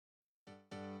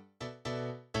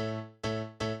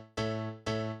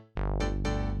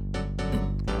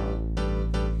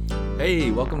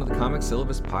Hey, welcome to the Comic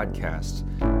Syllabus Podcast,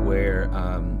 where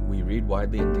we read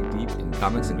widely and dig deep in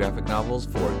comics and graphic novels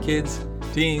for kids,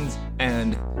 teens,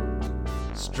 and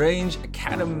strange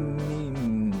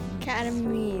academies.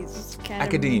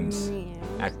 Academes. Is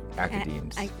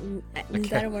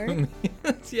that a word?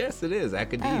 Yes, it is.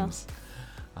 Academes.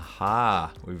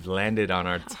 Aha, we've landed on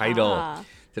our title. Aha.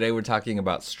 Today we're talking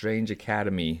about Strange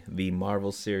Academy, the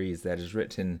Marvel series that is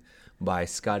written by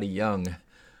Scotty Young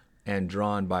and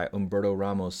drawn by Humberto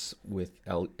Ramos with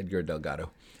Edgar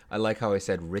Delgado. I like how I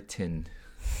said written,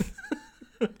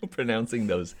 pronouncing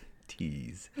those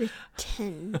T's.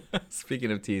 Written.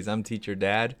 Speaking of T's, I'm Teacher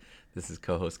Dad. This is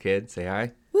co-host Kid. Say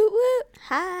hi. Woot woot.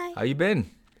 Hi. How you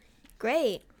been?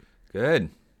 Great.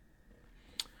 Good.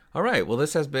 All right. Well,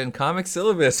 this has been Comic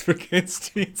Syllabus for kids,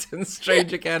 teens, and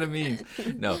strange academies.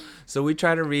 No. So we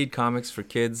try to read comics for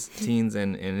kids, teens,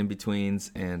 and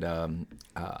in-betweens. And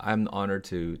I'm honored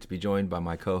to be joined by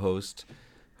my co-host,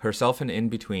 herself an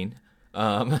in-between.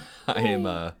 I am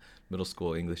a middle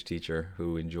school English teacher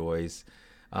who enjoys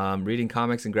reading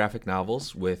comics and graphic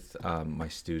novels with my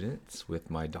students, with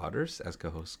my daughters, as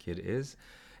co-host Kid is.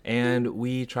 And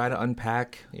we try to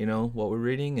unpack, what we're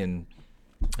reading and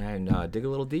dig a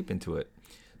little deep into it.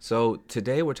 So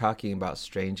today we're talking about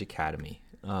Strange Academy,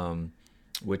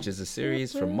 which is a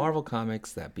series from Marvel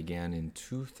Comics that began in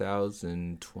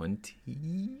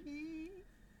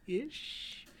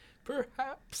 2020-ish,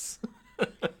 perhaps.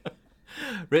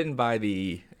 Written by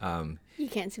the... You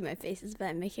can't see my faces, but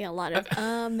I'm making a lot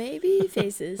of maybe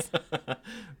faces.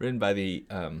 Written by the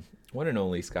one and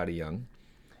only Scotty Young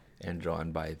and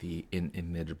drawn by the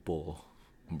inimitable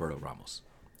Humberto Ramos.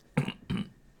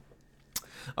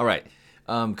 All right,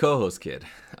 co-host Kid.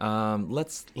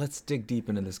 Let's dig deep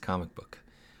into this comic book.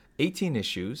 18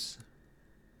 issues.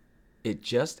 It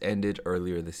just ended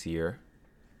earlier this year.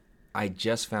 I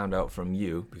just found out from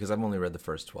you, because I've only read the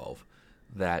first 12,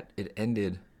 that it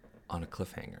ended on a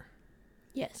cliffhanger.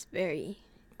 Yes, very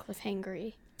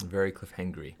cliffhangery. Very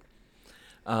cliffhangery.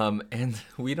 And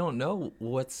we don't know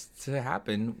what's to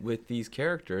happen with these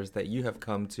characters that you have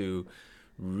come to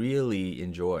really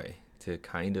enjoy.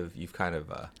 You've kind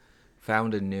of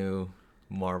found a new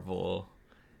Marvel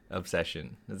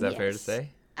obsession. Is that fair to say?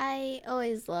 I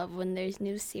always love when there's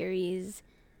new series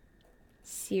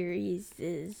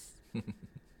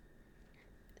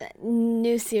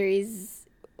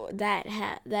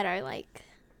that are like,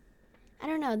 I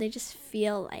don't know, they just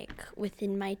feel like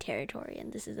within my territory,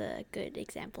 and this is a good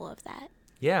example of that.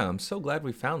 Yeah, I'm so glad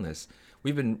we found this.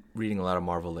 We've been reading a lot of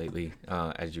Marvel lately,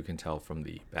 as you can tell from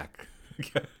the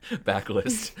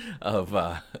backlist of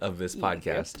this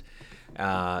podcast.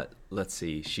 Let's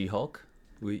see, She-Hulk.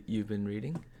 You've been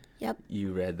reading. Yep.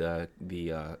 You read the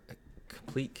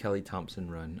complete Kelly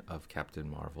Thompson run of Captain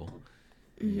Marvel.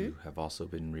 Mm-hmm. You have also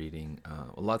been reading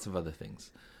lots of other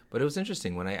things. But it was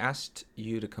interesting when I asked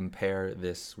you to compare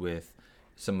this with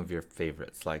some of your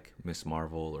favorites, like Miss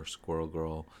Marvel or Squirrel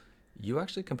Girl. You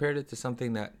actually compared it to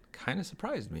something that kind of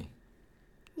surprised me.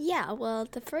 Yeah, well,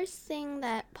 the first thing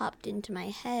that popped into my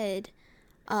head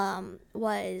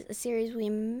was a series we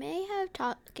may have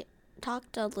talked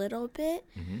a little bit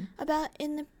about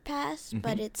in the past,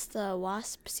 but it's the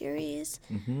Wasp series,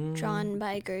 drawn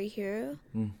by Gurihiru.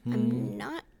 I'm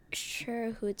not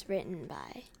sure who it's written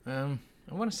by.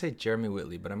 I want to say Jeremy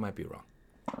Whitley, but I might be wrong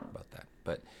about that.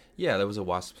 But yeah, there was a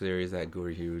Wasp series that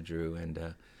Gurihiru drew, and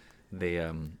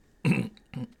they're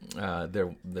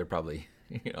probably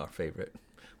our favorite.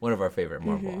 One of our favorite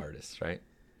Marvel artists, right?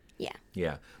 Yeah.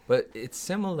 Yeah. But it's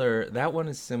similar. That one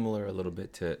is similar a little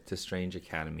bit to Strange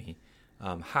Academy.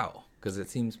 How? Because it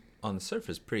seems on the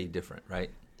surface pretty different, right?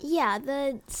 Yeah,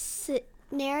 the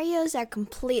scenarios are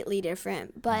completely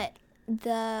different, but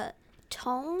the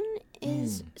tone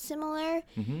is similar,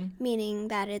 meaning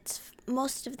that it's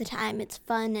most of the time it's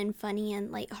fun and funny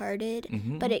and lighthearted,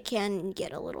 but it can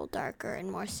get a little darker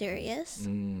and more serious.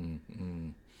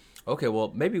 Okay,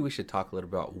 well, maybe we should talk a little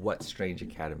about what Strange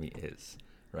Academy is,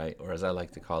 right? Or as I like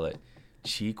to call it,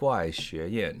 奇怪学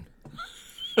院.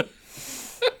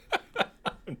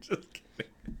 I'm just kidding.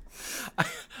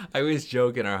 I always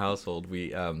joke in our household,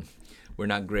 we're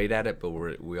not great at it, but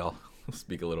we all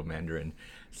speak a little Mandarin.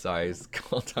 So I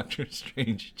call Doctor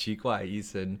Strange 奇怪医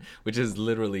生, which is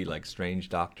literally like strange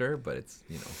doctor, but it's,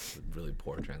 a really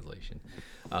poor translation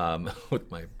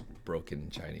with my broken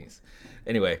Chinese.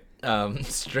 Anyway,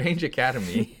 Strange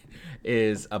Academy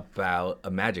is about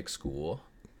a magic school.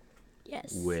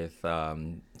 Yes. With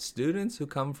students who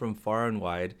come from far and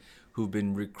wide who've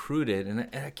been recruited. And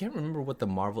I can't remember what the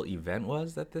Marvel event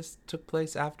was that this took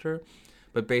place after.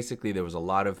 But basically, there was a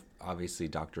lot of, obviously,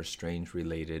 Doctor Strange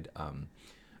related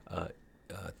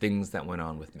things that went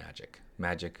on with magic.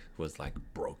 Magic was like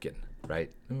broken,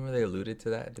 right? Remember they alluded to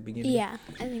that at the beginning? Yeah,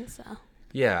 I think so.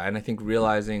 Yeah, and I think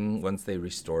realizing once they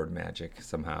restored magic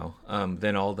somehow,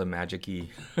 then all the magic-y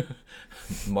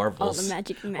marvels, All the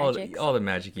magics. all the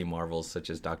magic-y marvels such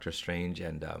as Doctor Strange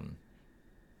and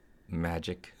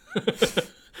Magic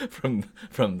from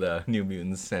the New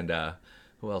Mutants, and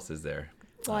who else is there?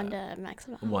 Wanda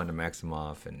Maximoff. Wanda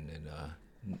Maximoff and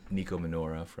Nico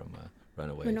Minora from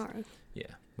Runaways. Minoru. Yeah,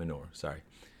 Minora. Sorry,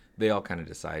 they all kind of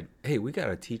decide, hey, we got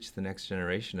to teach the next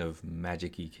generation of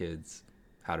magic-y kids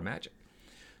how to magic.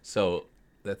 So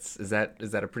is that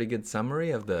a pretty good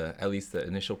summary of at least the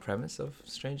initial premise of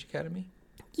Strange Academy?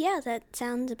 Yeah, that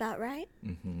sounds about right.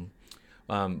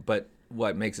 But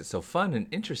what makes it so fun and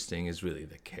interesting is really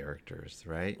the characters,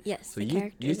 right? Yes, So the you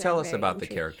characters tell are us very about the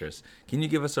intriguing. characters. Can you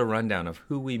give us a rundown of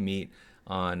who we meet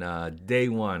on day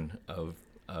one of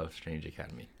Strange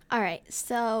Academy? All right,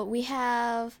 so we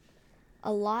have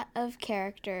a lot of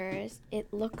characters.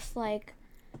 It looks like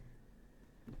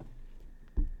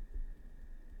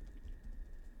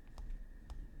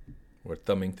We're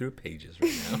thumbing through pages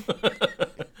right now.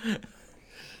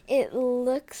 it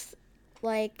looks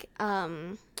like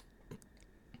 11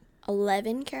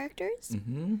 characters.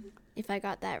 Mm-hmm. If I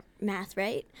got that math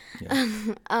right. Yeah.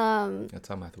 That's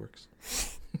how math works.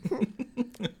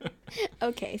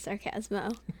 Okay,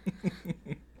 Sarcasmo.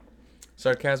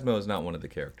 Sarcasmo is not one of the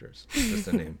characters. It's just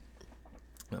a name.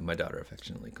 My daughter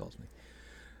affectionately calls me.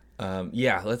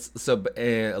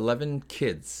 11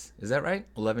 kids. Is that right?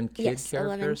 11 kid Yes,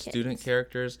 11 characters, kids. student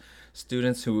characters,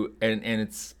 students who, and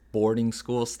it's boarding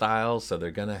school style, so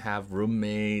they're going to have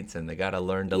roommates and they got to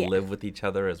learn to Yeah. live with each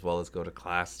other as well as go to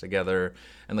class together.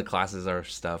 And the classes are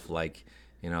stuff like,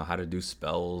 how to do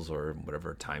spells or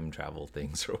whatever, time travel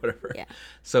things or whatever. Yeah.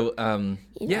 So,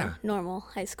 You know, normal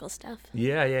high school stuff.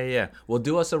 Yeah. Well,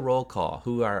 do us a roll call.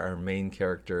 Who are our main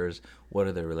characters? What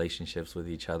are their relationships with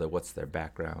each other? What's their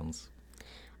backgrounds?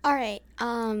 All right.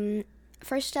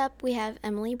 First up, we have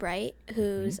Emily Bright,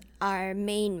 who's our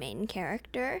main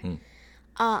character.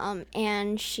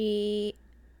 And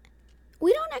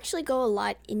we don't actually go a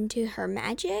lot into her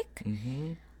magic.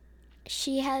 Mm-hmm.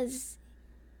 She has,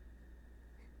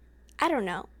 I don't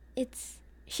know.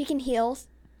 She can heal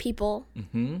people.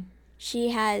 Mm-hmm. She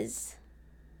has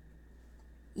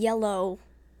yellow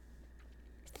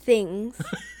things,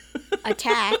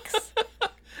 attacks.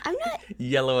 I'm not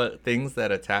Yellow things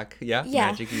that attack, Yeah.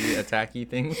 magic-y, attacky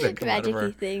things that come out of her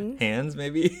magic-y things. hands,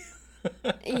 maybe?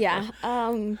 Yeah.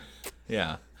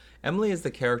 Yeah. Emily is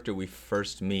the character we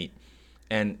first meet,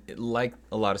 and like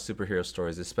a lot of superhero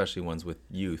stories, especially ones with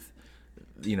youth,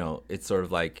 it's sort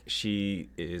of like she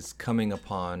is coming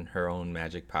upon her own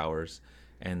magic powers,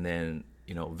 and then,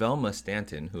 Velma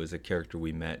Stanton, who is a character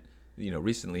we met,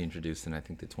 recently introduced in, I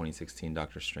think, the 2016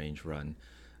 Doctor Strange run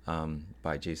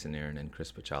by Jason Aaron and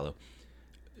Chris Pachalo.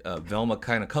 Velma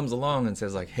kind of comes along and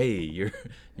says like, hey,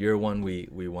 you're one we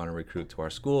want to recruit to our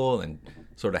school, and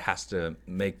sort of has to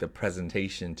make the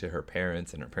presentation to her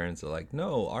parents, and her parents are like,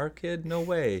 no, our kid, no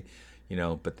way,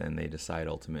 but then they decide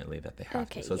ultimately that they have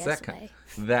Okay, to. So it's yes,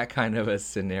 that kind of a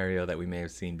scenario that we may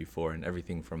have seen before, and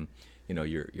everything from,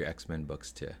 your X-Men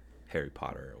books to Harry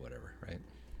Potter or whatever, right?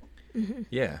 Mm-hmm.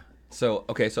 Yeah. So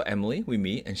Emily we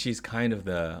meet, and she's kind of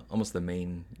almost the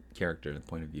main character, the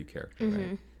point of view character,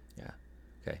 right? Yeah.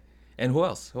 Okay. And who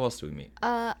else? Who else do we meet?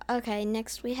 Okay,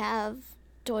 next we have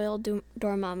Doyle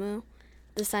Dormammu,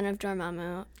 the son of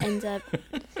Dormammu, ends up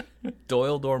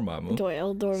Doyle Dormammu.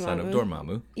 Doyle Dormammu. Son of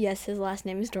Dormammu. Yes, his last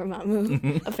name is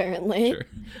Dormammu, apparently. Sure.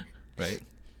 Right.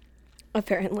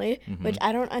 Apparently, which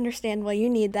I don't understand why you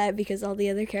need that, because all the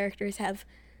other characters have,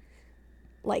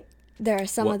 there are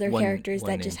some other characters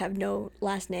that just have no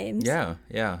last names. Yeah.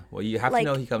 Well, you have to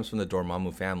know he comes from the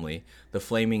Dormammu family. The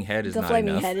flaming head is not enough. The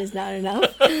flaming head is not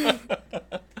enough.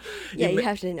 Yeah, you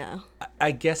have to know.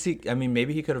 I guess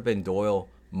maybe he could have been Doyle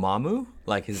Mamu,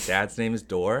 like his dad's name is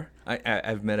Dor.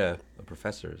 I've met a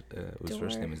professor whose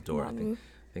first name is Dor. I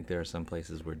think there are some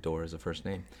places where Dor is a first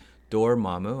name.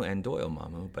 Dormammu and Doyle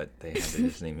Mamu, but they had to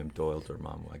just name him Doyle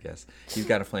Dormammu, I guess. He's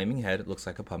got a flaming head. It looks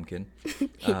like a pumpkin.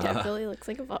 He definitely looks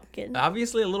like a pumpkin.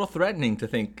 Obviously a little threatening to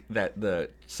think that the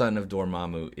son of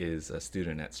Dormammu is a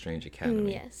student at Strange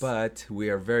Academy. Yes. But we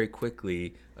are very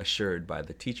quickly assured by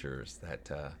the teachers that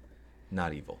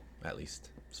not evil, at least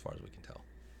as far as we can tell.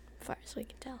 As far as we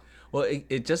can tell. Well,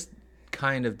 it just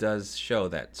kind of does show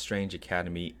that Strange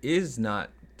Academy does not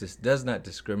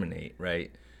discriminate,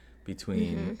 right,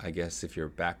 between, I guess, if your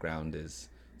background is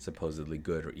supposedly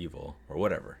good or evil or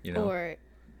whatever, Or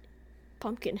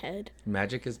Pumpkinhead.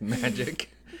 Magic is magic.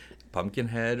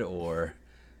 Pumpkinhead or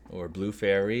or blue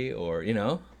fairy, or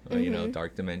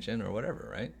dark dimension or whatever,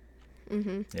 right?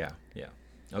 Yeah.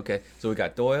 Okay, so we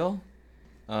got Doyle,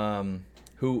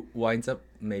 who winds up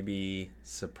maybe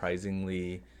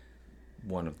surprisingly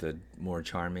one of the more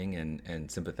charming and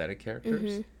sympathetic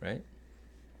characters, right?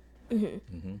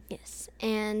 Yes.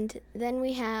 And then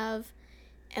we have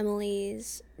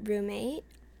Emily's roommate,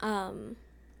 Shaylee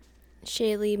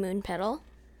Moonpetal,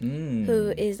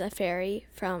 who is a fairy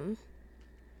from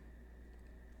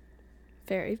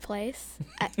Fairy Place.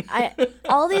 I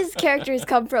all these characters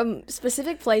come from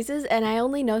specific places, and I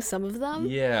only know some of them.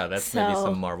 Yeah, that's maybe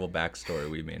some Marvel backstory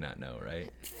we may not know, right?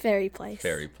 Fairy Place.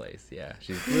 Fairy Place, yeah.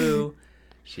 She's blue.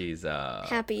 She's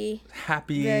happy,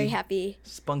 very happy,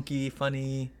 spunky,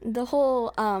 funny. The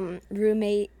whole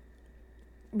roommate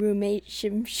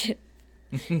ship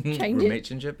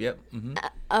Roommateship, yep.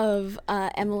 Of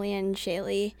Emily and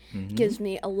Shaylee gives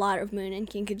me a lot of Moon and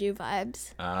Kinkajou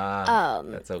vibes.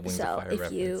 That's a Wings of Fire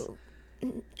reference.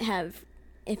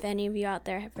 If any of you out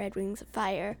there have read Wings of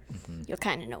Fire, you'll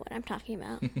kind of know what I'm talking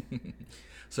about.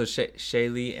 So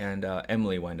Shaylee and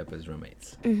Emily wind up as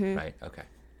roommates, right? Okay,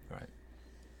 all right.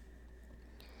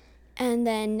 And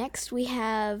then next we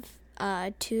have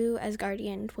 2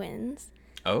 Asgardian twins.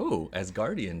 Oh,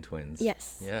 Asgardian twins.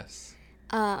 Yes. Yes.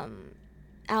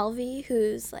 Alvy,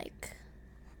 who's like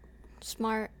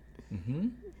smart,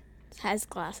 has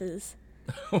glasses.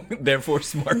 Therefore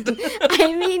smart.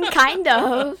 I mean, kind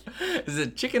of. Is it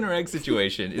a chicken or egg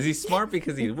situation? Is he smart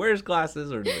because he wears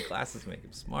glasses, or do the glasses make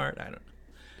him smart? I don't know.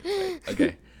 Right.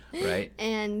 Okay, right.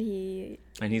 And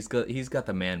he's got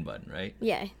the man bun, right?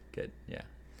 Yeah. Good. Yeah.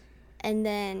 And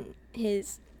then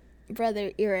his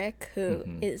brother Eric, who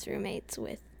is roommates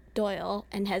with Doyle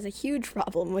and has a huge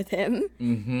problem with him.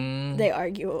 They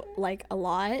argue like a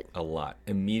lot. A lot.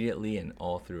 Immediately and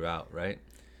all throughout, right?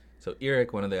 So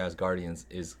Eric, one of the Asgardians,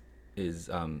 is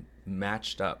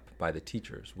matched up by the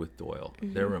teachers with Doyle.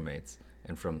 They're roommates,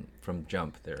 and from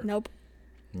jump they're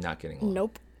not getting along.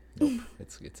 Nope.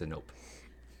 It's a nope.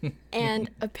 And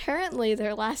apparently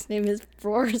their last name is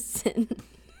Brorson.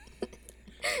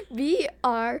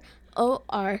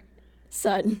 B-R-O-R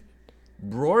son.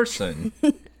 Brorson.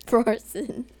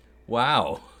 Brorson.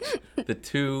 Wow. The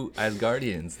 2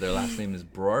 Asgardians, their last name is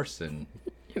Brorson.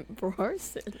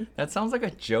 Brorson. That sounds like a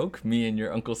joke me and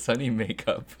your Uncle Sonny make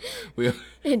up. It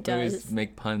we does. always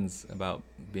make puns about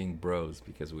being bros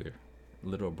because we're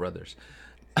literal brothers.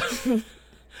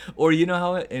 Or you know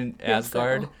how in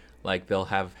Asgard, like they'll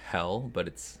have hell, but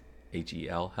it's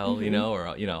H-E-L, hell, or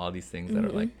all these things that are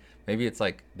like, maybe it's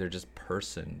like they're just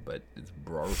person, but it's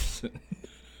Brorson.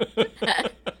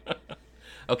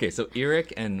 Okay, so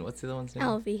Eric and what's the other one's name?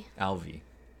 Alvy.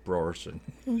 Brorson.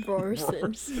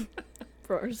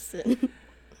 Brorson.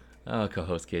 Oh,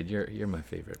 co-host kid, you're my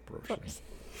favorite Brorson.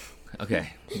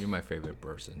 Okay, you're my favorite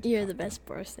Brorson. You're the best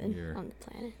Brorson on the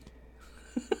planet.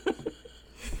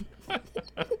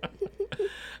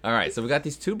 All right, so we got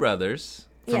these 2 brothers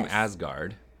from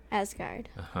Asgard.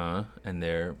 And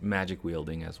they're magic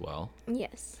wielding as well.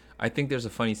 Yes. I think there's a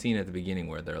funny scene at the beginning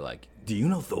where they're like, "Do you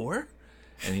know Thor?"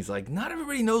 And he's like, "Not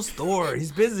everybody knows Thor.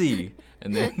 He's busy."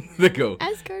 And then they go,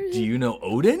 Asgard. "Do you know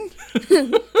Odin?"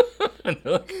 And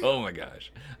they're like, "Oh my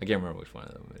gosh." I can't remember which one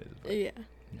of them it is. But yeah.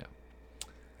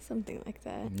 Something like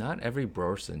that. Not every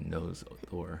Brorson knows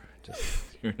Thor. Just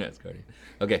you're an Asgardian.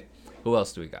 Okay, who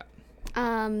else do we got?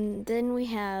 Then we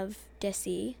have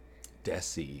Desi.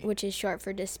 Which is short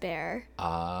for despair.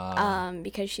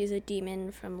 Because she's a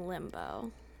demon from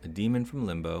Limbo. A demon from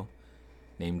Limbo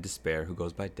named Despair who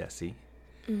goes by Desi.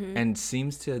 And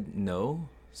seems to know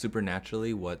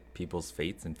supernaturally what people's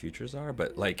fates and futures are,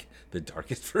 but like the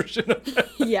darkest version of that.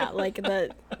 Yeah, like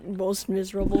the most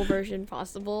miserable version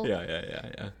possible.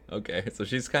 Yeah. Okay, so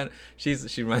she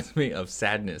reminds me of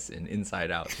Sadness in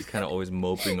Inside Out. She's kind of always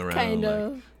moping around, kind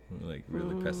of like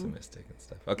really pessimistic and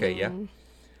stuff. Okay, yeah.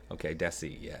 Okay,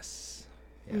 Desi, yes.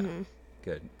 Yeah,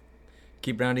 good.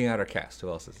 Keep rounding out our cast. Who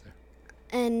else is there?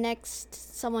 And next,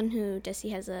 someone who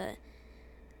Desi has a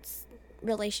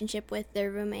relationship with,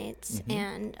 their roommates,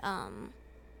 and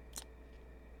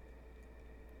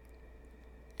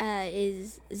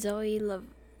is Zoe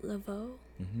Laveau.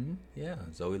 Yeah,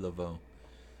 Zoe Laveau.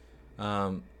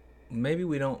 Maybe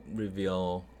we don't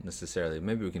reveal necessarily.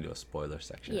 Maybe we can do a spoiler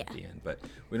section at the end, but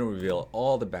we don't reveal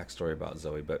all the backstory about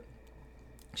Zoe. But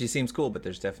she seems cool, but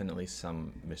there's definitely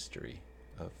some mystery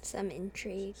of some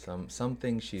intrigue.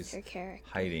 Something she's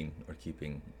hiding or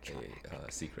keeping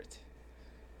a secret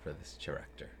for this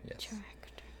character. Yes.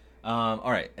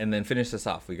 All right, and then finish this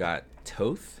off. We got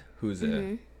Toth, who's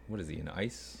what is he? An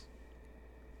ice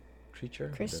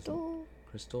creature? Crystal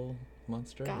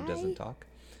monster who doesn't talk.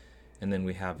 And then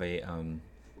we have a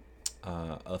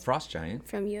frost giant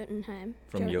From Jotunheim.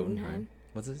 from Jotunheim.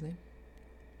 What's his name?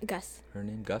 Gus. Her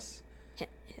name? Gus? Him.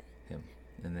 Him.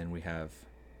 And then we have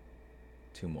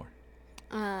two more.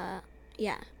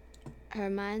 Yeah.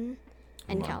 Herman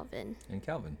and Herman. Calvin. And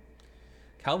Calvin.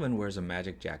 Calvin wears a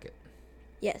magic jacket.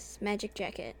 Yes, magic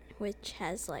jacket, which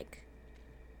has like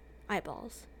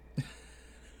eyeballs.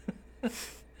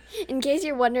 In case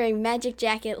you're wondering, magic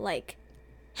jacket like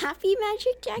happy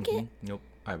magic jacket? Nope.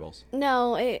 Eyeballs.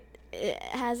 No, it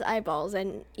has eyeballs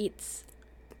and eats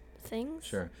things.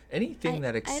 Sure. Anything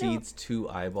that I don't- exceeds two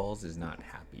eyeballs is not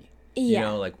happy. Yeah. You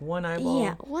know, like one eyeball,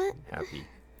 Yeah, what? happy.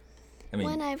 I mean,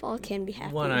 One eyeball can be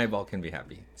happy. one eyeball can be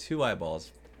happy. Two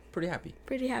eyeballs, pretty happy.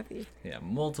 Pretty happy. Yeah,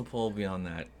 multiple beyond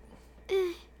that,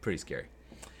 pretty scary.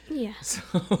 Yeah. So,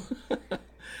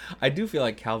 I do feel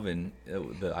like Calvin,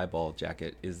 the eyeball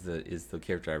jacket, is the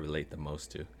character I relate the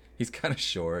most to. He's kind of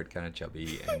short, kind of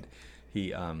chubby, and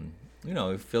he,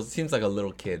 seems like a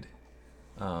little kid.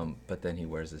 But then he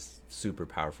wears this super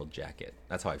powerful jacket.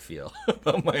 That's how I feel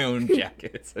about my own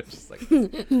jackets. I'm just like,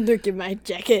 Look at my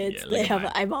jackets. Yeah, look They at have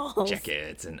my eyeballs.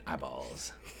 jackets and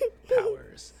eyeballs,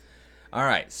 powers. All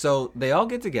right, so they all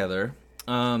get together.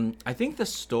 I think the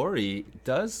story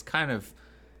does kind of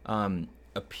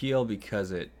appeal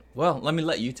because it. Well, let me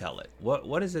let you tell it.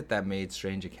 What is it that made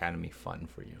Strange Academy fun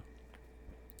for you?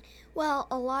 Well,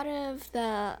 a lot of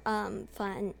the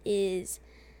fun is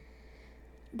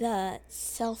the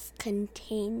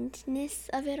self-containedness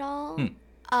of it all.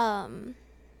 I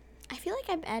feel like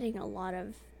I'm adding a lot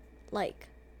of like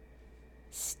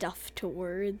stuff to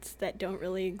words that don't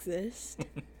really exist.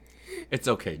 It's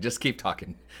okay. Just keep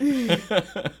talking.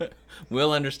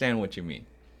 We'll understand what you mean.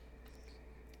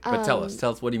 But tell us,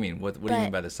 what do you mean? What do you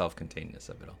mean by the self-containedness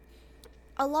of it all?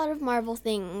 A lot of Marvel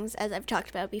things, as I've talked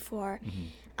about before,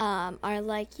 are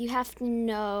like you have to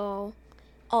know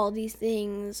all these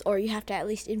things, or you have to at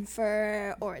least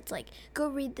infer, or it's like go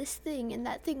read this thing, and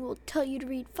that thing will tell you to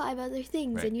read 5 other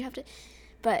things, Right. and you have to.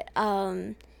 But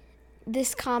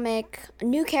this comic,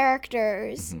 new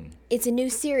characters. It's a new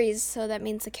series, so that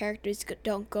means the characters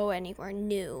don't go anywhere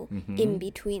new in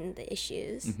between the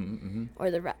issues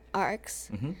or the arcs.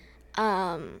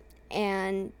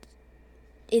 And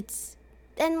it's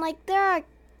and like there are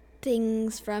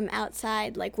things from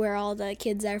outside, like where all the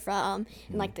kids are from,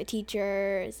 and like the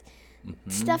teachers,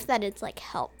 stuff that it's like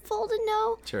helpful to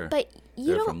know. Sure. But you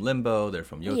They're don't. from Limbo. They're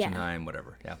from Jotunheim.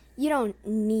 Whatever. Yeah. You don't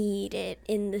need it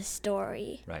in the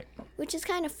story, Right. which is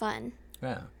kind of fun.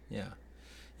 Yeah. Yeah.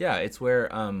 Yeah. It's where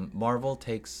Marvel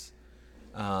takes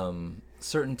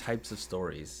certain types of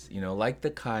stories. You know, like the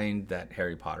kind that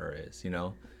Harry Potter is. You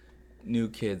know, new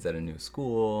kids at a new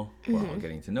school. We're all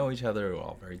getting to know each other. We're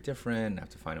all very different and have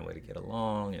to find a way to get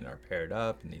along and are paired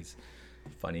up in these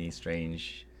funny,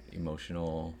 strange,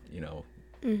 emotional,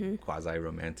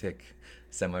 quasi-romantic,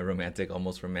 semi-romantic,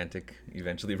 almost romantic,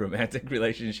 eventually romantic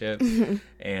relationships.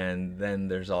 And then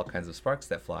there's all kinds of sparks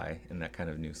that fly in that kind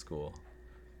of new school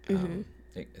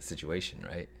situation,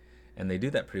 right? And they do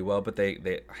that pretty well, but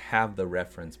they have the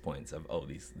reference points of, oh,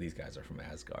 these guys are from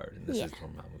Asgard, and this is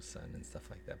Dormammu's son, and stuff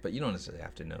like that. But you don't necessarily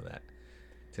have to know that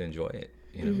to enjoy it,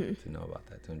 to know about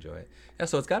that, to enjoy it. Yeah,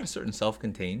 so it's got a certain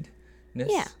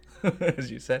self-containedness,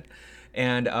 as you said,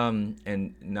 and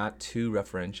not too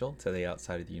referential to the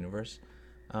outside of the universe.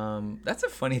 That's a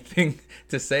funny thing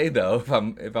to say, though,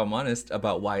 if I'm honest,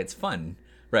 about why it's fun,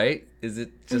 right? Is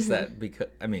it just that because,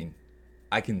 I mean,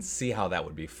 I can see how that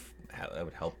would be how that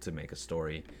would help to make a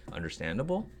story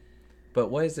understandable, but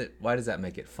why does that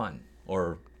make it fun,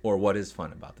 or what is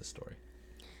fun about the story?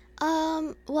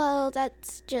 Well,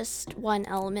 that's just one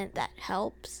element that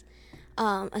helps,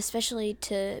 especially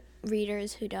to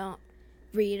readers who don't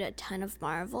read a ton of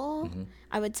Marvel.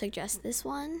 I would suggest this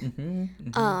one.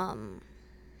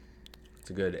 It's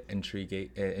a good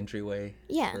entryway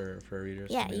for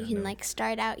readers. Yeah, who may you not can know. like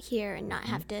start out here and not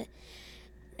have to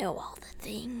know all the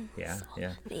things. Yeah, all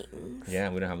yeah. the things. Yeah,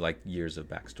 we don't have like years of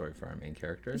backstory for our main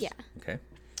characters. Yeah. Okay.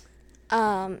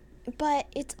 But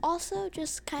it's also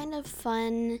just kind of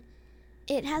fun.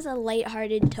 It has a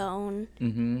lighthearted tone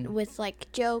with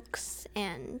like jokes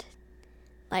and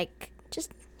like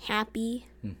just happy,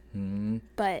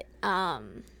 but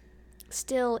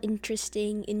still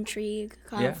interesting, intrigue,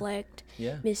 conflict,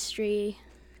 Yeah. mystery.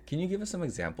 Can you give us some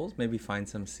examples? Maybe find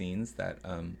some scenes that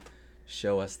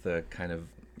show us the kind of,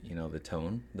 the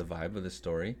tone, the vibe of the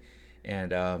story.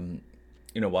 And,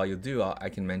 while you do, I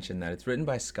can mention that it's written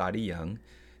by Scotty Young.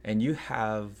 And you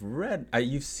have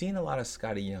you've seen a lot of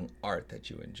Scotty Young art that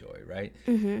you enjoy, right?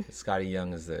 Scotty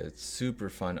Young is a super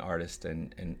fun artist.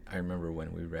 And I remember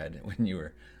when you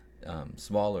were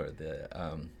smaller.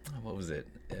 What was it?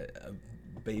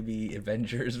 Baby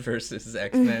Avengers versus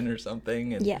X-Men or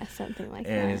something. And, yeah, something like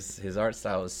that. and his art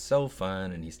style was so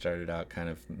fun, and he started out kind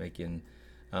of making,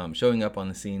 showing up on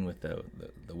the scene with the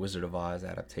Wizard of Oz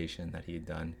adaptation that he had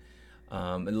done.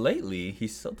 And lately, he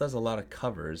still does a lot of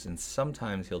covers, and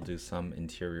sometimes he'll do some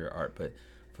interior art. But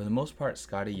for the most part,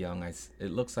 Scotty Young,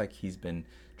 it looks like he's been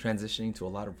transitioning to a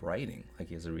lot of writing. Like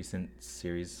he has a recent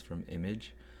series from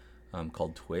Image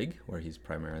called Twig, where he's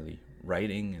primarily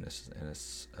writing, in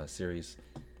a series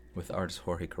with artist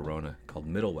Jorge Corona called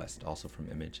Middle West, also from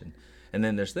Image. And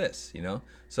then there's this,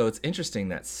 So it's interesting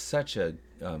that such an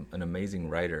amazing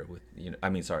writer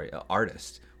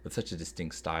artist with such a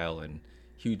distinct style and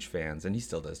huge fans, and he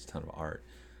still does a ton of art,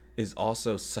 is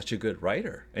also such a good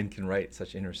writer and can write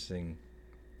such interesting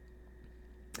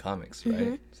comics, right?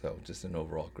 Mm-hmm. So just an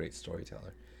overall great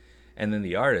storyteller. And then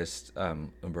the artist,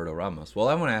 Humberto Ramos. Well,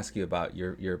 I want to ask you about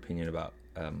your opinion about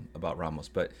Ramos,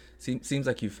 but seems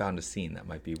like you found a scene that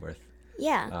might be worth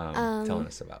telling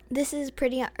us about. This is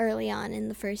pretty early on in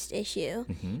the first issue.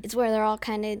 Mm-hmm. It's where they're all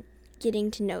kind of getting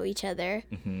to know each other,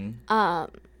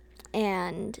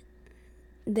 and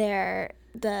they're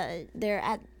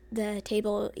at the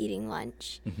table eating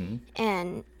lunch,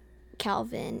 and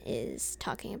Calvin is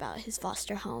talking about his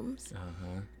foster homes,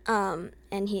 and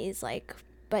he's like,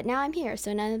 but now I'm here,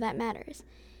 so none of that matters.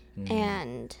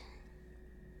 And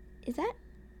is that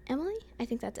Emily? I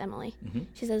think that's Emily.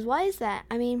 She says, why is that?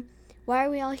 I mean, why are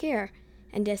we all here?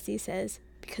 And Desi says,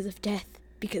 because of death,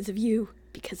 because of you,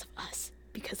 because of us,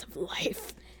 because of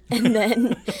life. And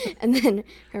then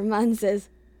Herman says,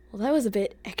 well, that was a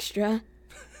bit extra.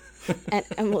 And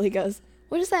Emily goes,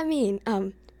 what does that mean?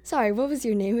 Sorry, what was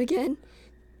your name again?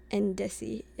 And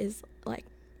Desi is like,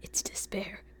 it's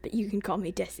despair, but you can call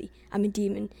me Desi. I'm a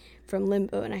demon from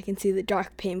limbo, and I can see the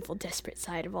dark, painful, desperate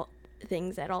side of all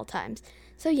things at all times.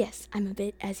 So yes, I'm a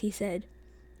bit, as he said,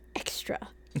 extra.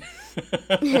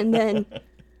 And then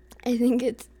I think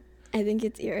it's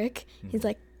Eric. He's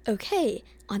like, okay,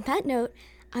 on that note,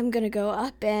 I'm gonna go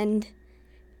up and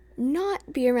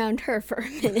not be around her for a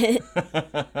minute.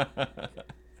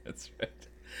 That's right.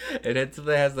 It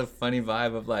has the funny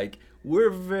vibe of like,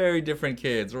 we're very different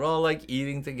kids. We're all like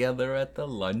eating together at the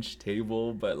lunch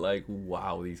table, but like,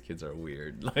 wow, these kids are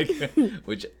weird. Like,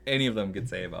 which any of them could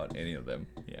say about any of them.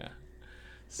 Yeah.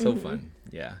 So fun.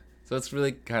 Yeah. So it's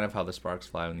really kind of how the sparks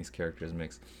fly when these characters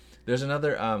mix. There's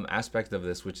another aspect of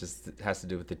this, which has to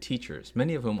do with the teachers,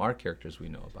 many of whom are characters we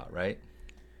know about, right?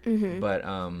 But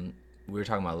we were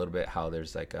talking about a little bit how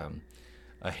there's like a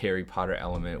Harry Potter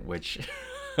element, which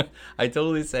I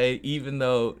totally say, even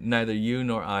though neither you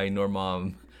nor I nor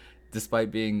Mom,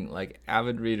 despite being like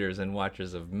avid readers and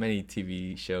watchers of many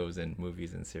TV shows and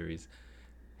movies and series,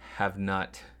 have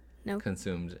not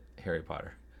consumed Harry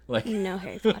Potter. Like, no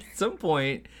Harry Potter. At some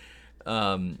point,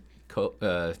 what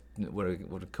a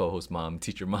co-host Mom,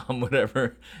 teacher Mom,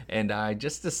 whatever, and I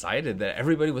just decided that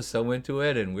everybody was so into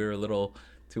it, and we were a little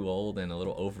too old and a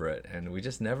little over it, and we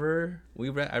just never.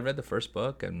 I read the first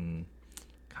book and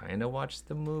kind of watched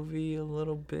the movie a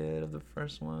little bit of the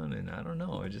first one, and I don't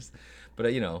know. But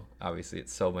obviously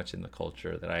it's so much in the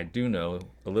culture that I do know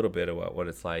a little bit about what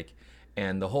it's like,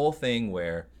 and the whole thing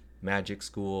where magic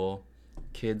school,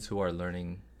 kids who are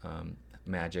learning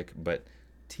magic, but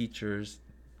teachers,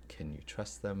 can you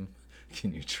trust them?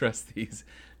 Can you trust these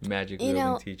magic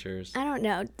wielding teachers? I don't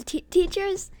know.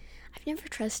 Teachers, I've never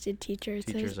trusted teachers.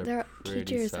 Teachers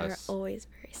are always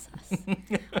very sus.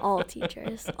 All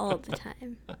teachers, all the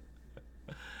time.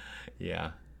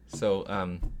 Yeah.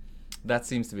 So that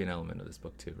seems to be an element of this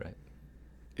book too, right?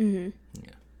 Yeah.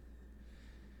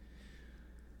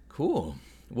 Cool.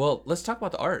 Well, let's talk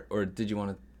about the art, or did you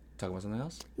want to talk about something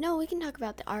else? No, we can talk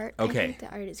about the art. Okay. I think the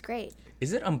art is great.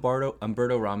 Is it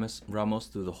Humberto Ramos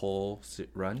through the whole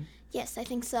run? Yes, I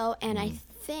think so. And I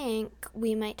think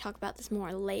we might talk about this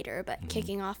more later, but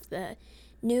kicking off the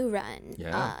new run,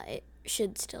 it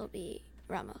should still be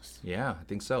Ramos. Yeah, I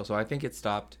think so. So I think it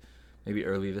stopped maybe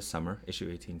early this summer. Issue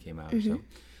 18 came out or so.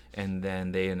 And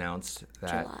then they announced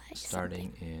that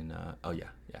starting in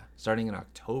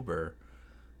October,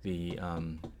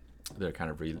 they're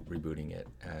kind of rebooting it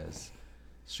as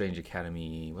Strange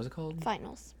Academy. What's it called?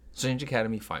 Finals. Strange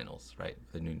Academy Finals, right?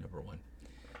 The new number one.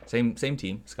 Same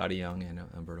team, Scotty Young and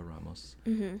Humberto Ramos,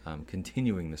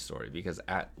 continuing the story, because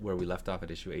at where we left off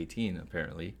at issue 18,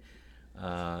 apparently,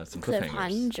 some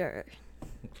cliffhangers.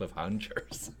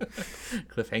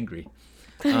 Cliffhangry.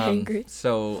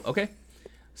 So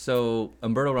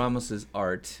Humberto Ramos's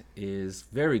art is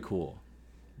very cool.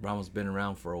 Ramos been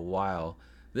around for a while.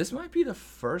 This might be the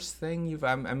first thing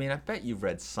I bet you've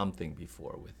read something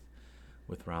before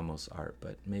with Ramos art,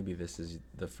 but maybe this is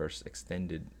the first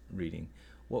extended reading.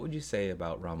 What would you say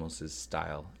about Ramos's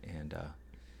style, and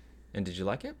did you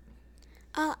like it?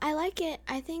 I like it.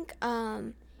 I think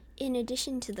in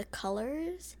addition to the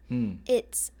colors, Hmm.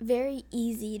 it's very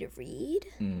easy to read.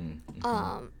 Mm.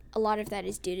 A lot of that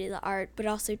is due to the art, but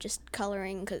also just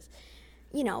coloring, because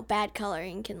bad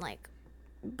coloring can like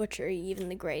butcher even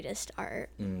the greatest art.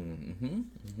 Mm-hmm.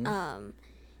 Mm-hmm.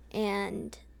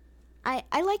 And I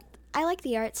like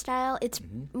the art style. It's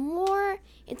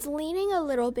it's leaning a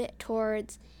little bit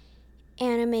towards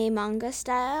anime manga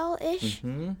style ish,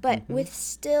 but with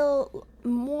still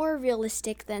more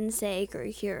realistic than say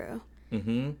Gurihiro,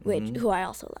 who I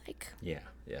also like. Yeah.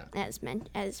 Yeah.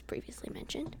 As previously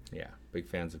mentioned. Yeah, big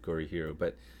fans of Gurihiro,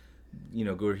 but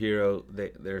Gurihiro,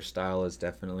 their style is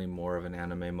definitely more of an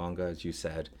anime manga, as you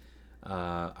said.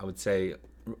 I would say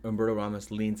Humberto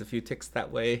Ramos leans a few ticks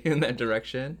that way in that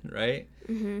direction, right?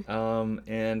 But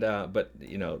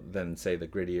then say the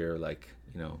grittier, like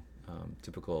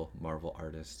typical Marvel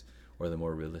artist, or the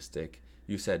more realistic.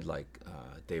 You said like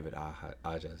David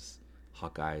Aja's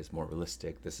Hawkeye is more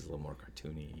realistic. This is a little more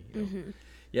cartoony.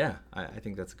 Yeah, I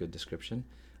think that's a good description.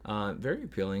 Very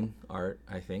appealing art,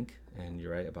 I think, and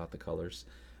you're right about the colors.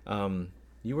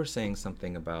 You were saying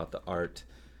something about the art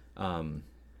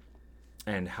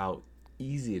and how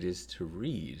easy it is to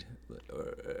read,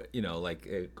 like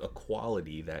a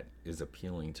quality that is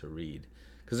appealing to read.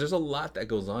 Because there's a lot that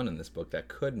goes on in this book that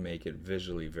could make it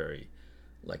visually very,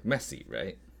 like, messy,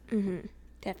 right?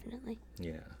 Definitely.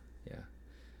 Yeah.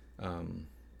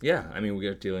 Yeah, I mean, we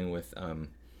are dealing with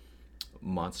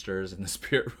monsters in the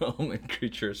spirit realm and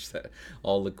creatures that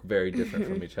all look very different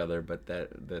from each other, but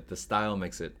that the style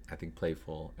makes it, I think,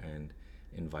 playful and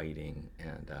inviting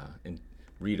and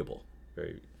readable.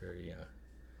 Very, very,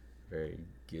 very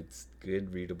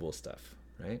good readable stuff,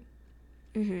 right?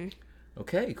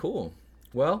 Okay, cool.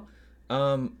 Well,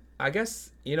 I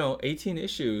guess 18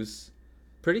 issues,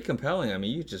 pretty compelling. I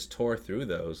mean, you just tore through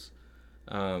those.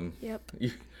 Yep.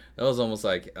 That was almost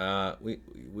like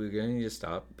we're gonna need to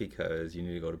stop because you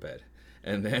need to go to bed,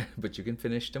 and then but you can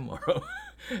finish tomorrow,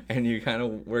 and you kind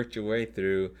of worked your way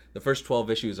through. The first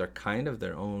 12 issues are kind of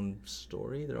their own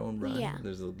story, their own run. Yeah.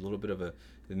 There's a little bit of the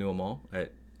denouement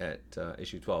at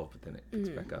issue 12, but then it picks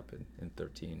back up in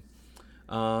 13.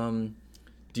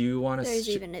 Do you want to? There's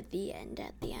even at the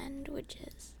end, which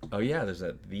is. Oh yeah, there's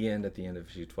the end at the end of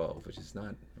issue 12, which is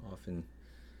not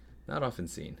often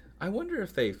seen. I wonder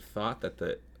if they thought that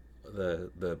the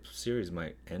series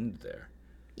might end there.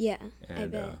 Yeah, and I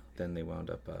bet. Then they wound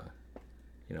up,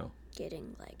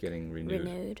 getting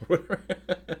renewed.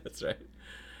 That's right.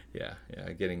 Yeah,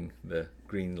 getting the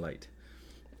green light.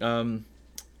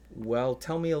 Well,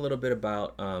 tell me a little bit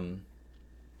about.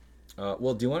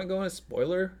 Well, do you want to go into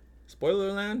spoiler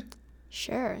land?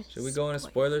 Sure. Should we go into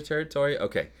spoiler territory?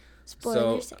 Okay.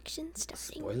 Spoiler section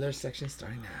starting. Spoiler section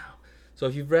starting now. So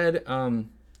if you've read,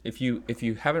 if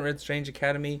you haven't read Strange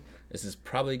Academy, this is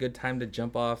probably a good time to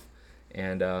jump off.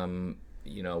 And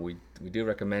we do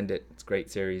recommend it. It's a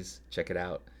great series. Check it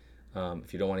out.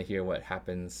 If you don't want to hear what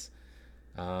happens,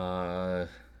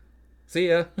 see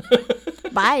ya.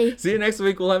 Bye. See you next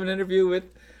week. We'll have an interview with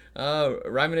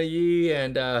Raimuna Yi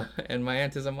and My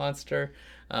Aunt is a Monster.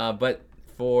 But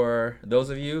for those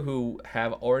of you who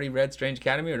have already read Strange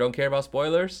Academy or don't care about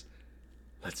spoilers,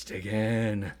 let's dig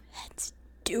in. Let's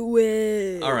do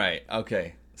it. All right.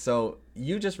 Okay. So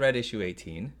you just read issue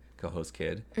 18, co-host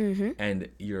Kid, and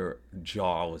your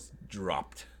jaw was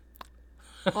dropped.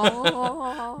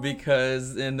 Oh.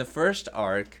 Because in the first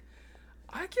arc,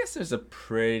 I guess there's a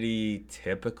pretty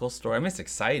typical story. I mean, it's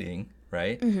exciting,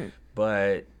 right?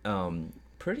 But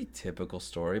pretty typical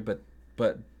story. But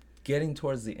getting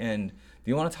towards the end,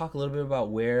 do you want to talk a little bit about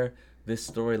where this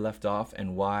story left off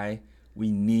and why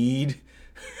we need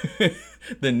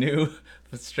the new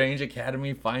Strange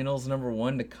Academy Finals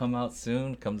 #1 to come out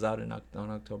soon? Comes out on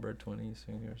October 20th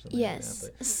or something. Yes.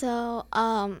 Like that, So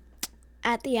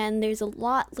at the end, there's a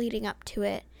lot leading up to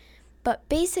it, but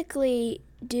basically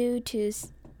due to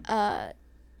a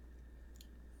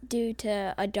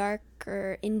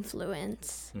darker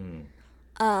influence,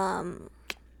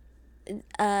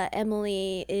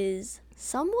 Emily is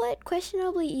somewhat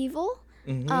questionably evil.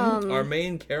 Our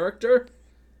main character?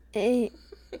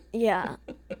 Yeah.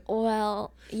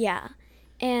 Well, yeah.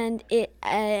 And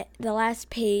the last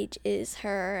page is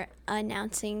her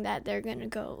announcing that they're going to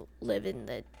go live in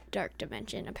the dark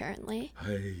dimension, apparently.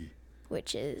 Hey.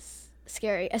 Which is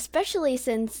scary, especially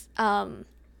since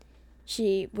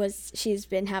she's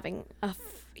been having a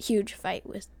huge fight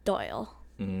with Doyle,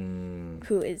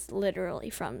 who is literally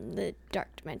from the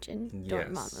dark dimension,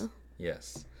 Dormammu.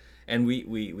 Yes. And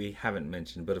we haven't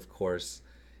mentioned, but of course,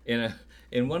 in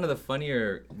one of the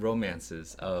funnier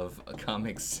romances of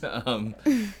comics,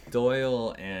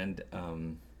 Doyle and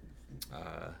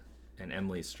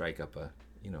Emily strike up a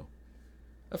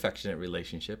affectionate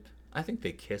relationship. I think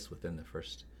they kiss within the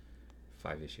first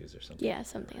 5 issues or something. Yeah,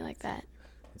 something like that.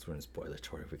 Since we're in spoiler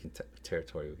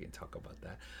territory, we can talk about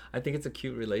that. I think it's a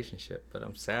cute relationship, but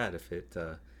I'm sad if it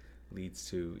leads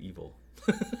to evil.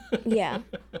 Yeah,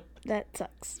 that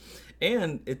sucks.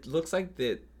 And it looks like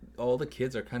that all the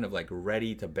kids are kind of like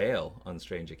ready to bail on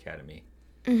Strange Academy.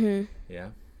 Mm-hmm. Yeah.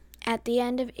 At the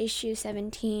end of issue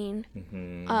 17,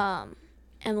 Mm-hmm.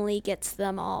 Emily gets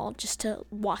them all just to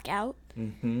walk out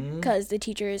because the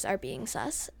teachers are being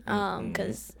sus.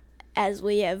 Because as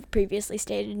we have previously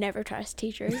stated, never trust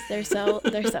teachers. They're so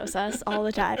sus all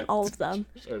the time, all of them.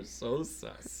 Teachers are so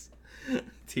sus.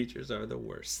 Teachers are the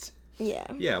worst. Yeah.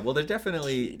 Yeah, well, they're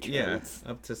definitely Teachers.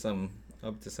 up to some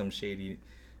shady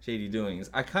doings.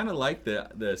 I kind of like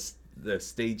the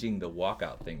staging the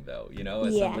walkout thing though.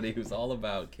 As Yeah. somebody who's all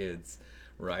about kids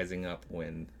rising up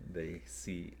when they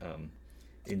see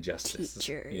injustice.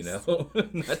 Teachers.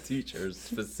 Not teachers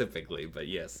specifically, but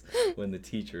yes, when the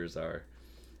teachers are,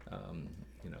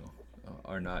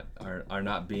 are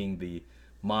not being the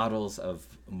models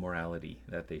of morality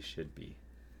that they should be.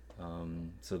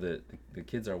 So the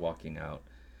kids are walking out.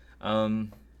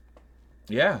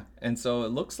 Yeah, and so it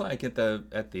looks like at the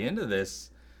end of this,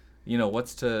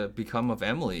 what's to become of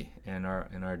Emily and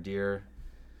our dear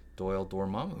Doyle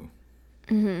Dormammu.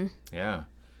 Mm-hmm. Yeah.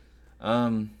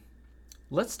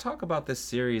 Let's talk about this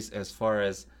series as far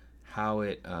as how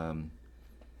it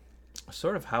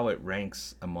how it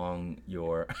ranks among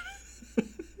your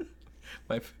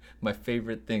my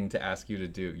favorite thing to ask you to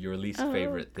do, your least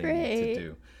favorite thing great. to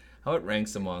do. How it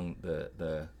ranks among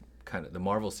the kind of the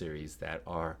Marvel series that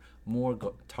are more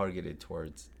targeted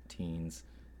towards teens,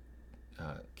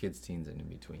 kids, teens, and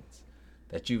in-betweens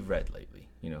that you've read lately,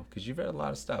 because you've read a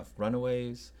lot of stuff.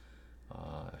 Runaways,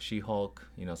 She-Hulk,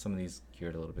 some of these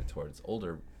geared a little bit towards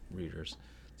older readers,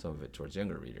 some of it towards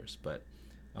younger readers. But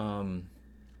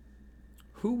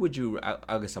who would you,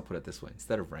 I guess I'll put it this way,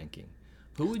 instead of ranking,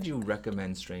 who would you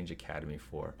recommend Strange Academy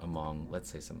for among,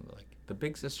 let's say, some of the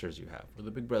big sisters you have, or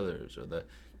the big brothers, or the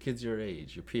kids your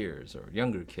age, your peers, or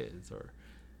younger kids, or,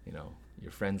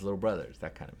 your friends' little brothers,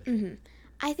 that kind of thing? Mm-hmm.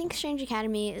 I think Strange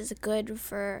Academy is good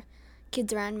for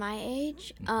kids around my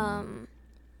age.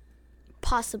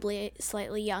 Possibly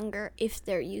slightly younger if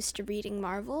they're used to reading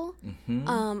Marvel.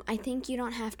 I think you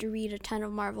don't have to read a ton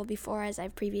of Marvel before, as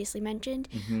I've previously mentioned,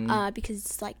 because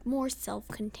it's like more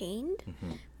self-contained,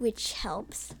 which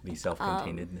helps. The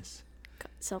self-containedness.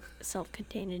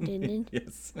 Self-contained.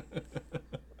 Yes.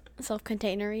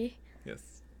 Self-containery.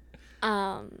 Yes.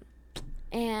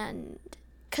 And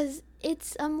because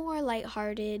it's a more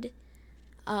lighthearted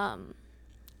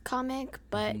comic,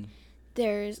 but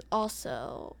there's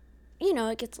also,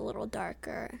 it gets a little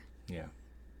darker. Yeah.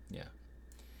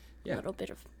 A little bit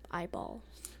of eyeball.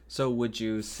 So would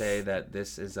you say that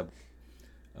this is a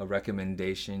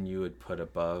recommendation you would put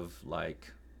above,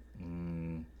 like, I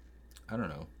don't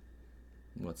know,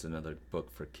 what's another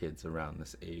book for kids around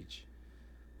this age?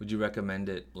 Would you recommend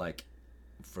it, like,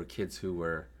 for kids who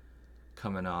were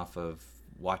coming off of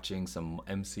watching some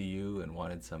MCU and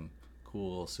wanted some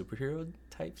cool superhero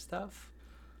type stuff?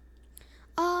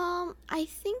 I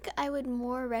think I would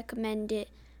more recommend it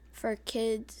for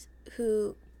kids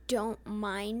who don't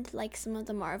mind like some of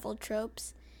the Marvel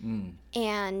tropes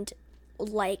and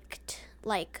liked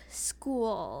like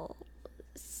school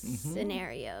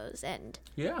scenarios and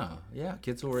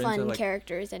kids who are fun into like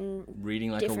characters and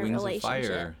reading like a different Wings of Fire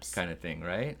relationships. kind of thing,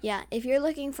 right? Yeah, if you're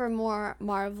looking for more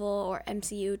Marvel or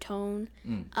MCU tone,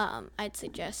 I'd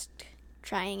suggest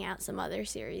trying out some other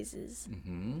series.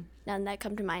 None that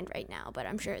come to mind right now, but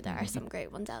I'm sure there are some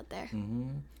great ones out there.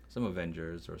 Some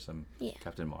Avengers or some Yeah.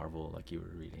 Captain Marvel, like you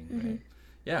were reading, right?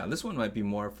 Yeah, this one might be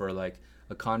more for like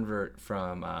a convert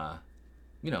from,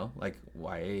 like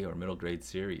YA or middle grade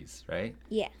series, right?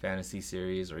 Yeah. Fantasy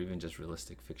series or even just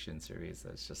realistic fiction series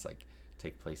that's just like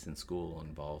take place in school and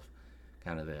involve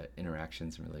kind of the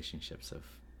interactions and relationships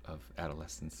of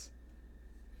adolescents.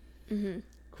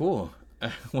 Cool.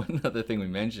 One other thing we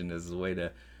mentioned is a way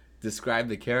to describe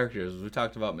the characters. We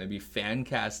talked about maybe fan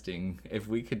casting, if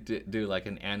we could do like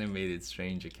an animated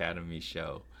Strange Academy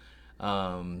show.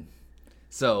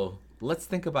 So let's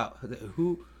think about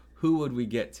who would we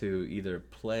get to either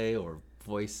play or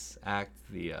voice act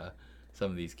the some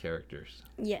of these characters.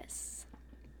 Yes.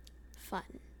 Fun.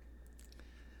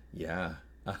 Yeah.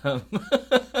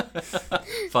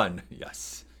 Fun.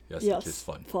 Yes, it is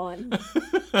fun.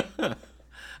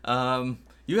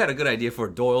 You had a good idea for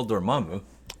Doyle Dormammu.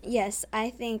 Yes, I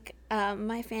think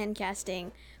my fan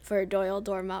casting for Doyle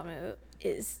Dormammu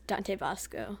is Dante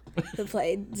Bosco, who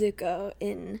played Zuko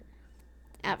in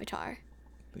Avatar,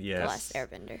 Yes. The Last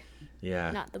Airbender,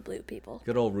 Yeah. not the blue people.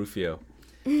 Good old Rufio.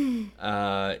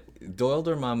 Doyle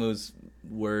Dormammu's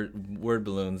word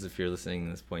balloons, if you're listening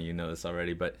at this point, you know this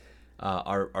already, but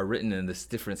are written in this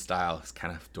different style. It's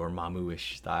kind of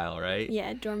Dormammu-ish style, right?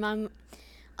 Yeah, Dormammu.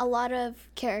 A lot of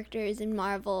characters in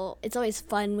Marvel, it's always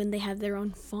fun when they have their own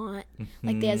font.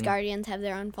 Like the Asgardians have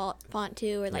their own font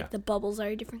too, or like Yeah. the bubbles are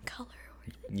a different color,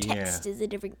 or the Yeah. text is a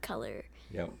different color.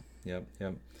 Yep.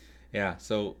 Yeah,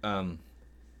 so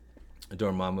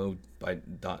Dormammu by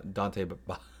Dante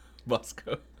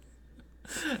Bosco.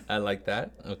 I like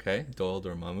that. Okay, Doyle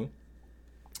Dormammu.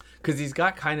 Because he's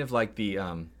got kind of like the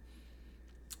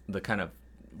kind of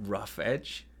rough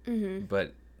edge,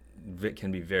 but it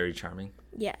can be very charming.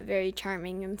 Yeah, very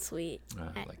charming and sweet.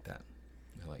 I like that.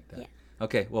 Yeah.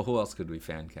 Okay, well, who else could we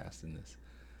fan cast in this?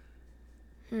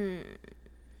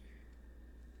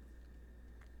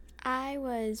 I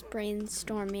was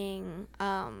brainstorming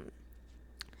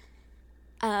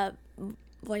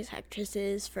voice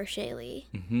actresses for Shaylee.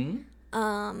 Mm-hmm.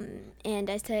 And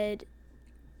I said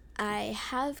I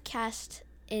have cast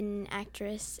an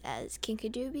actress as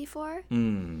Kinkajou before,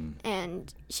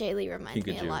 and Shaylee reminds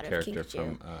me a lot of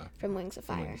Kinkajou from Wings of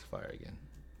Fire. Wings of Fire again.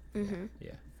 Mm-hmm.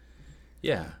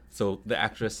 Yeah. So the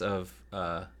actress of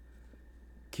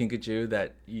Kinkajou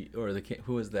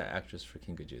who was the actress for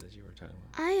Kinkajou that you were talking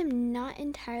about? I am not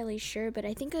entirely sure, but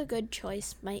I think a good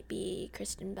choice might be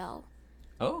Kristen Bell.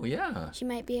 Oh yeah. She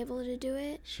might be able to do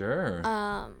it. Sure.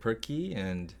 Perky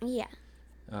and Yeah.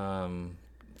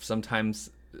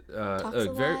 Sometimes Talks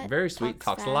a very lot, very sweet.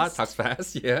 talks Talks a lot. fast. Talks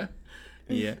fast. Yeah.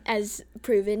 Yeah. As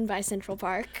proven by Central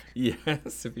Park.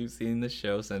 Yes. If you've seen the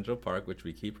show Central Park, which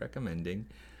we keep recommending,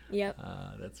 Yep.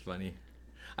 that's funny.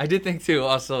 I did think too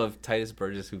also of Titus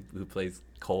Burgess who plays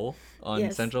Cole on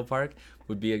Yes. Central Park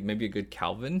would be maybe a good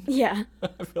Calvin. Yeah.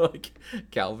 I feel like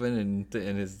Calvin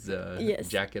and his Yes.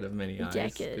 jacket of many eyes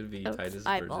Jacket could be of Titus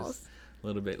eyeballs. Burgess. A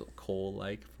little bit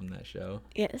Cole-like from that show.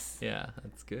 Yes. Yeah,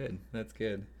 that's good. That's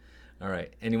good. All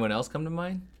right. Anyone else come to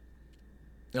mind?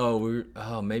 Oh,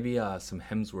 maybe some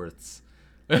Hemsworths.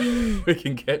 We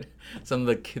can get some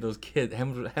of those kids,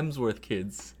 Hemsworth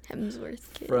kids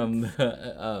Hemsworth kids.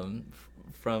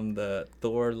 from the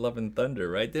Thor: Love and Thunder,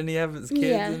 right? Didn't he have his kids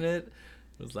Yeah. in it?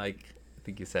 It was like, I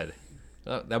think you said,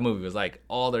 that movie was like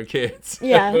all their kids.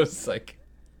 Yeah. It was like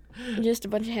Just a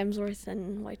bunch of Hemsworths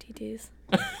and YTTs.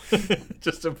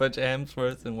 just a bunch of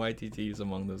Hemsworths and YTTs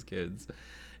among those kids.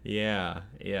 Yeah.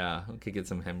 We could get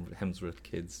some Hemsworth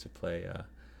kids to play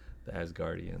the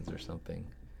Asgardians or something.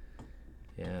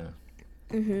 Yeah.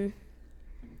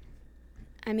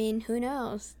 I mean, who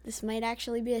knows? This might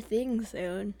actually be a thing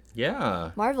soon.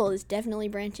 Yeah. Marvel is definitely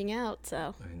branching out,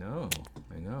 so. I know.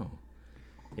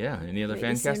 Yeah. Any other Maybe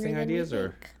fan sooner casting than we ideas,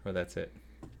 or think. that's it?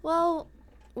 Well,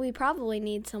 we probably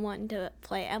need someone to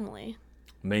play Emily,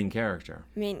 Main character.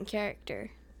 main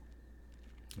character.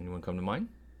 Anyone come to mind?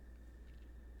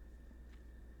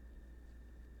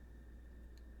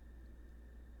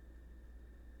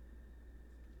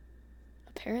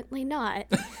 Apparently not.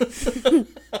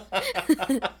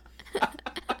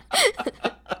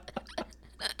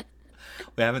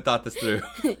 We haven't thought this through.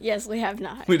 Yes, we have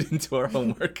not. We didn't do our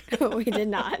homework. We did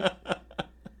not.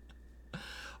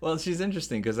 Well, she's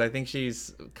interesting because I think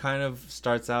she's kind of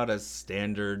starts out as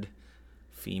standard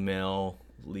female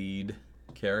lead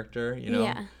character, you know?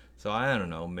 Yeah. So I don't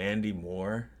know, Mandy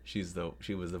Moore. She was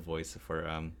the voice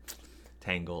for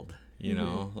Tangled, you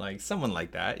know, like someone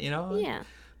like that, you know? Yeah.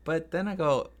 But then I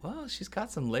go, well, she's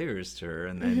got some layers to her,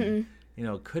 and then you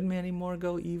know, could Mandy Moore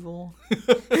go evil?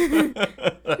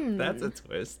 That's a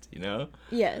twist, you know?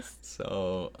 Yes.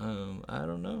 So, I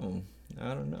don't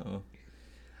know.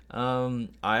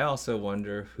 I also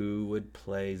wonder who would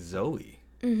play Zoe.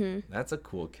 That's a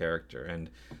cool character,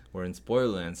 and we're in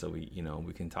Spoilerland, so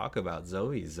we can talk about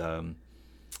Zoe's the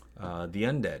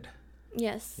undead.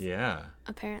 Yes. Yeah.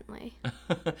 Apparently.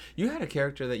 You had a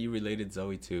character that you related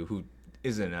Zoe to who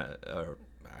isn't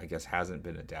I guess hasn't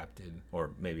been adapted,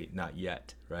 or maybe not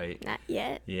yet, right? Not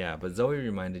yet. Yeah, but Zoe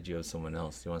reminded you of someone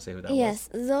else. Do you want to say who that Yes,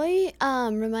 Zoe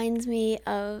reminds me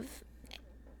of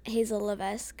Hazel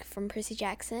Levesque from Percy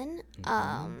Jackson.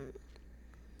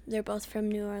 They're both from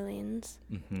New Orleans.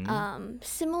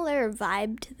 Similar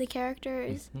vibe to the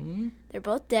characters. They're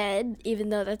both dead, even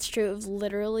though that's true of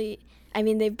literally. I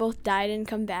mean, they've both died and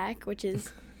come back, which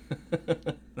is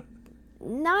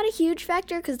not a huge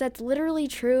factor because that's literally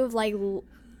true of like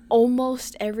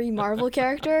almost every Marvel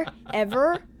character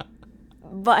ever.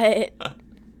 But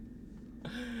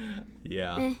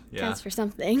Yeah. Yeah. Counts for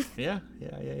something. Yeah.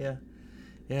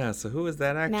 Yeah, so who is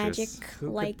that actress? Magic, Who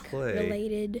could like, play?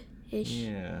 related-ish.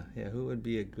 Yeah, who would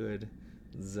be a good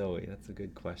Zoe? That's a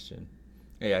good question.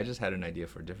 Hey, I just had an idea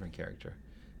for a different character.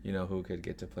 You know who could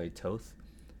get to play Toth?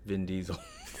 Vin Diesel.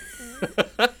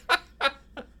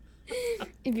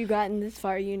 If you've gotten this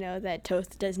far, you know that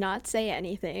Toth does not say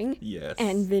anything. Yes.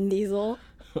 And Vin Diesel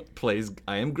plays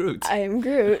I Am Groot. I Am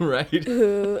Groot. Right.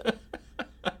 Who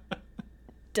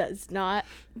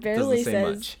barely Doesn't say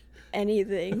says much.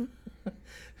 anything.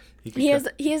 He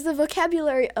He has the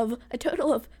vocabulary of a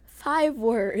total of 5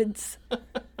 words.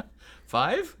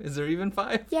 5? Is there even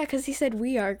 5? Yeah, because he said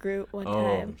 "we are Groot" one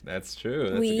time. That's true.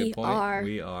 That's a We good point. are.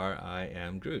 We are I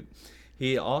Am Groot.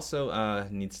 He also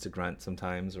needs to grunt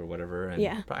sometimes or whatever. And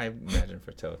Yeah. I imagine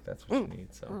for Toth, that's what you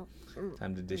need. So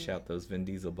time to dish out those Vin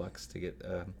Diesel bucks to get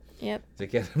Yep.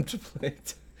 him to play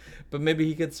it. But maybe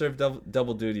he could serve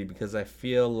double duty because I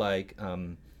feel like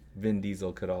Vin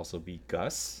Diesel could also be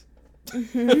Gus. I'm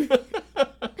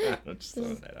just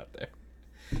throwing that out there.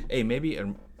 Hey, maybe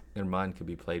Herman could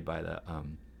be played by the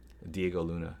Diego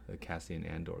Luna, the Cassian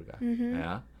Andor guy.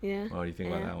 Yeah? Yeah. What do you think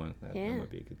about Yeah. that one? That would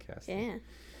be a good casting. Yeah.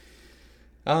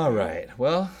 All right.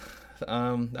 Well,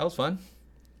 that was fun.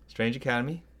 Strange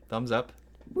Academy. Thumbs up.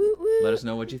 Woo woo. Let us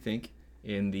know what you think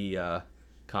in the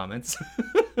comments.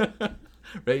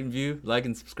 Rate and view, like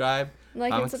and subscribe.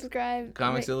 Like and subscribe.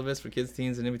 Comic syllabus for kids,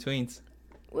 teens, and in-betweens.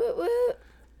 Woo woo.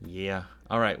 Yeah.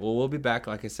 All right. Well, we'll be back,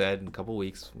 like I said, in a couple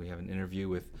weeks. We have an interview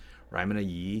with Raimana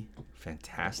Yi,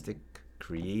 fantastic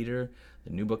creator. The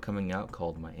new book coming out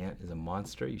called My Aunt is a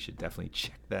Monster. You should definitely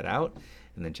check that out.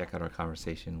 And then check out our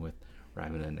conversation with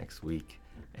Raimana next week.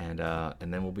 And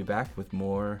then we'll be back with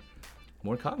more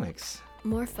comics.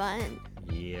 More fun.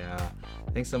 Yeah.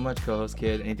 Thanks so much, co-host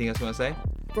kid. Anything else you want to say?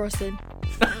 Borson.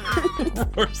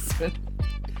 Borson.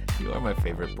 You are my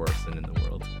favorite Borson in the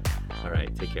world. All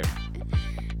right. Take care.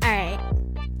 All right.